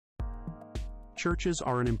Churches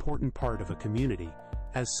are an important part of a community.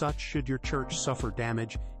 As such, should your church suffer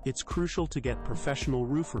damage, it's crucial to get professional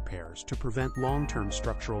roof repairs to prevent long-term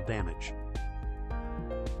structural damage.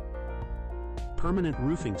 Permanent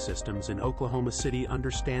Roofing Systems in Oklahoma City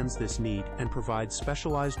understands this need and provides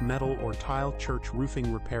specialized metal or tile church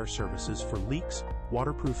roofing repair services for leaks,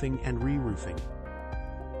 waterproofing, and re-roofing.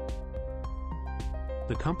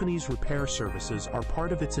 The company's repair services are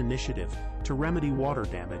part of its initiative to remedy water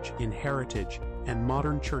damage in heritage and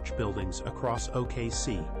modern church buildings across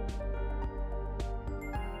OKC.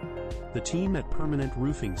 The team at Permanent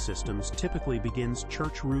Roofing Systems typically begins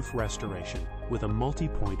church roof restoration with a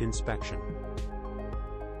multi-point inspection.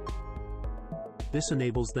 This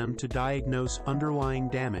enables them to diagnose underlying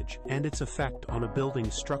damage and its effect on a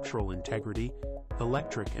building's structural integrity,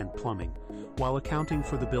 electric and plumbing, while accounting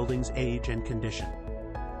for the building's age and condition.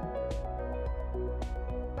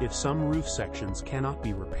 If some roof sections cannot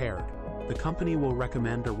be repaired, the company will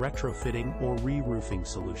recommend a retrofitting or re-roofing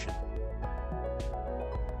solution.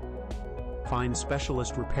 Find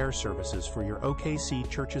specialist repair services for your OKC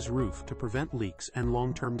church's roof to prevent leaks and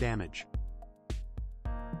long-term damage.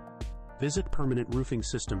 Visit Permanent Roofing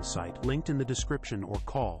Systems site linked in the description or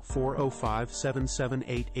call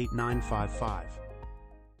 405-778-8955.